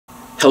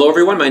Hello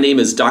everyone, my name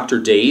is Dr.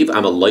 Dave.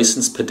 I'm a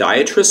licensed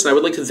podiatrist and I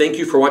would like to thank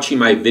you for watching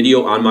my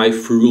video on my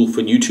Frugal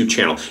Foot YouTube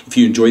channel. If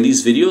you enjoy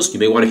these videos, you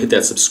may want to hit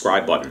that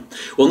subscribe button.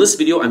 Well, in this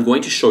video, I'm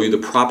going to show you the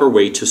proper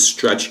way to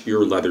stretch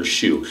your leather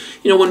shoe.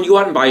 You know, when you go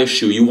out and buy a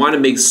shoe, you want to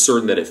make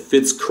certain that it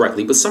fits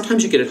correctly, but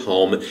sometimes you get it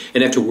home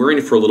and after wearing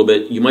it for a little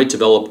bit, you might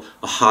develop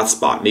a hot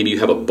spot. Maybe you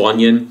have a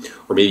bunion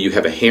or maybe you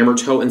have a hammer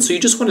toe, and so you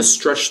just want to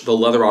stretch the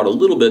leather out a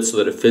little bit so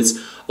that it fits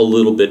a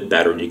little bit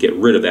better and you get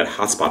rid of that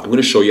hot spot. I'm going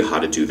to show you how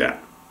to do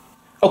that.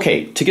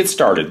 Okay, to get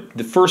started,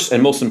 the first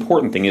and most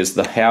important thing is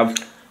to have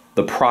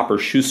the proper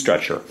shoe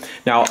stretcher.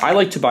 Now, I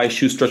like to buy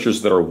shoe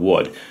stretchers that are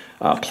wood.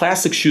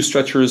 Plastic shoe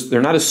stretchers,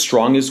 they're not as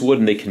strong as wood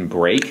and they can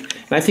break,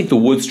 and I think the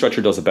wood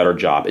stretcher does a better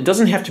job. It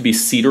doesn't have to be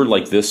cedar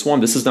like this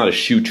one. This is not a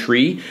shoe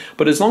tree,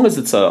 but as long as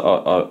it's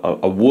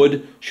a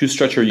wood shoe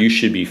stretcher, you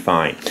should be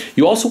fine.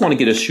 You also want to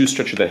get a shoe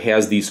stretcher that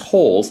has these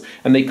holes,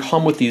 and they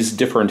come with these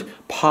different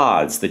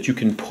pods that you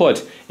can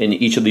put in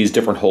each of these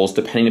different holes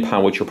depending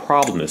upon what your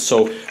problem is.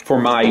 So for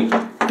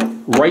my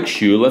right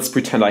shoe, let's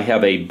pretend I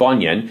have a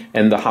bunion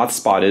and the hot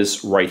spot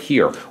is right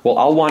here. Well,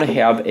 I'll want to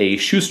have a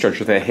shoe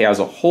stretcher that has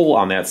a hole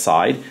on that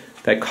side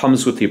that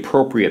comes with the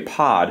appropriate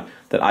pod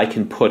that I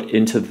can put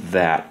into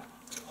that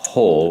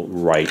hole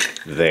right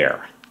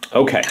there.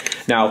 Okay,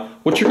 now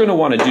what you're going to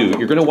want to do,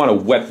 you're going to want to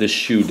wet this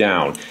shoe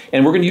down,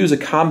 and we're going to use a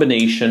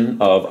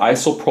combination of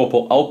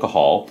isopropyl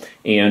alcohol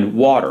and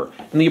water,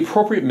 and the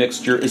appropriate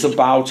mixture is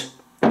about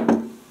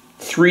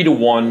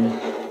 3:1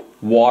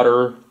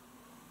 water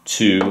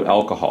to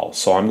alcohol.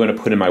 So I'm going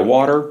to put in my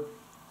water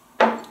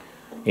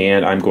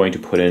and I'm going to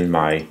put in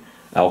my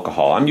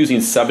alcohol. I'm using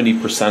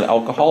 70%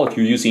 alcohol. If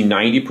you're using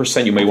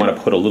 90%, you may want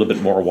to put a little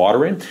bit more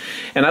water in.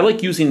 And I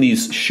like using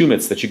these shoe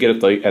mitts that you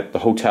get at the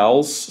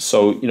hotels.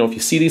 So, you know, if you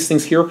see these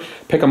things here,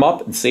 pick them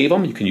up and save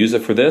them. You can use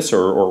it for this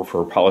or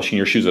for polishing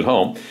your shoes at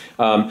home.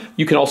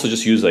 You can also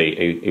just use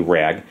a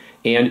rag.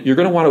 And you're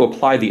going to want to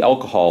apply the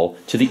alcohol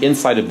to the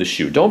inside of the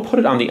shoe. Don't put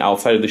it on the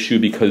outside of the shoe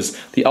because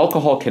the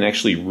alcohol can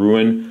actually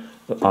ruin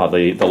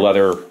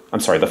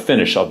the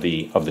finish of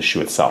the shoe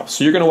itself.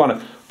 So you're going to want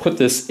to put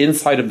this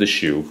inside of the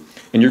shoe,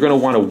 and you're going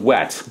to want to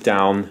wet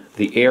down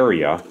the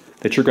area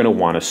that you're going to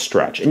want to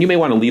stretch. And you may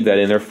want to leave that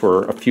in there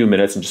for a few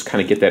minutes and just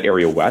kind of get that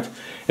area wet.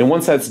 And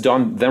once that's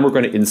done, then we're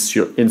going to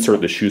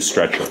insert the shoe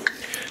stretcher.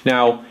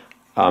 Now,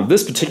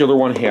 this particular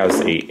one has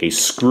a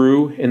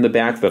screw in the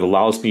back that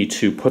allows me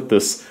to put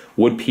this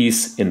wood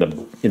piece in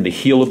the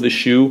heel of the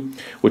shoe,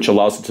 which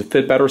allows it to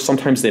fit better.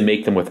 Sometimes they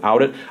make them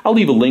without it. I'll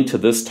leave a link to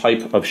this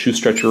type of shoe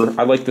stretcher.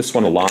 I like this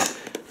one a lot,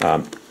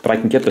 but I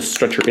can get the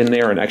stretcher in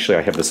there, and actually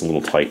I have this a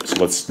little tight,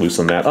 so let's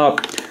loosen that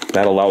up.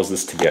 That allows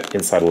this to get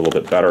inside a little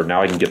bit better.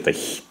 Now I can get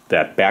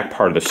that back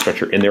part of the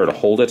stretcher in there to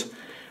hold it,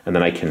 and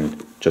then I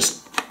can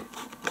just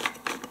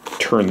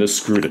turn this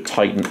screw to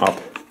tighten up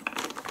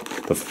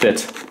the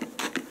fit.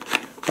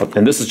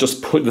 And this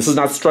is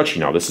not stretching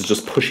now. This is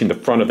just pushing the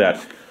front of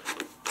that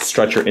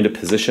stretcher into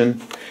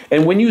position.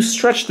 And when you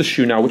stretch the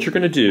shoe now, what you're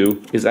going to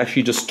do is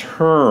actually just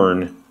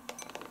turn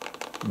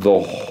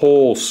the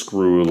whole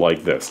screw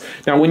like this.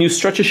 Now, when you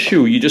stretch a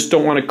shoe, you just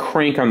don't want to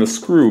crank on the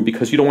screw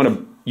because you don't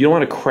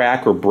want to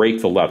crack or break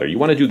the leather. You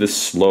want to do this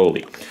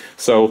slowly.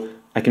 So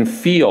I can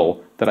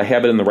feel that I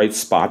have it in the right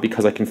spot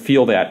because I can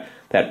feel that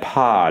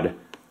pod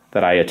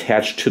that I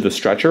attached to the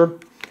stretcher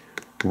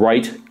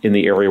right in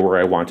the area where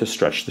I want to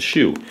stretch the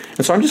shoe.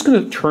 And so I'm just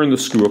going to turn the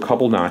screw a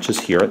couple notches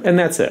here, and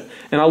that's it.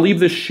 And I'll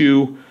leave the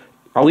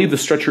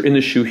stretcher in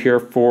the shoe here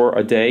for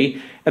a day,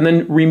 and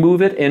then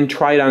remove it and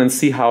try it on and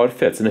see how it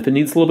fits. And if it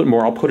needs a little bit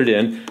more, I'll put it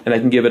in, and I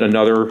can give it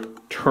another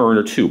turn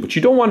or two. But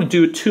you don't want to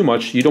do it too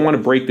much. You don't want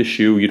to break the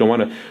shoe. You don't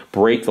want to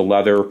break the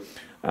leather.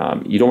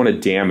 You don't want to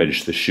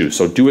damage the shoe.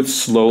 So do it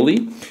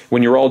slowly.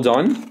 When you're all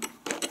done,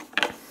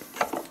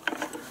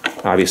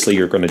 obviously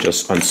you're going to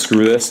just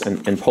unscrew this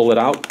and pull it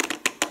out.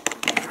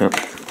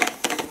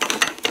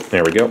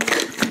 There we go.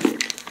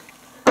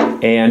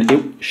 And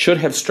it should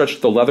have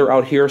stretched the leather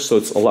out here, so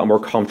it's a lot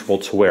more comfortable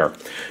to wear.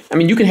 I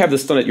mean, you can have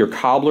this done at your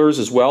cobbler's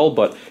as well,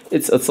 but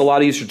it's a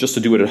lot easier just to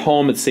do it at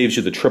home. It saves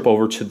you the trip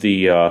over to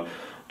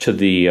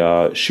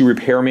the shoe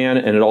repairman,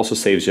 and it also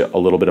saves you a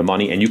little bit of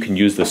money. And you can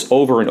use this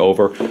over and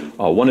over.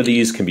 One of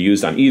these can be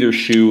used on either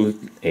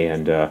shoe,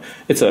 and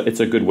it's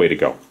a good way to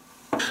go.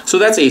 So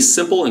that's a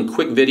simple and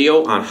quick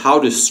video on how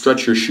to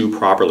stretch your shoe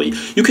properly.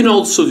 You can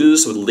also do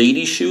this with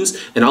ladies' shoes,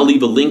 and I'll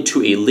leave a link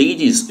to a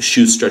ladies'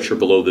 shoe stretcher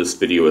below this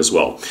video as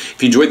well.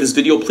 If you enjoyed this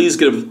video, please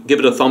give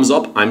it a thumbs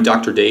up. I'm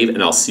Dr. Dave,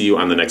 and I'll see you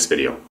on the next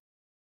video.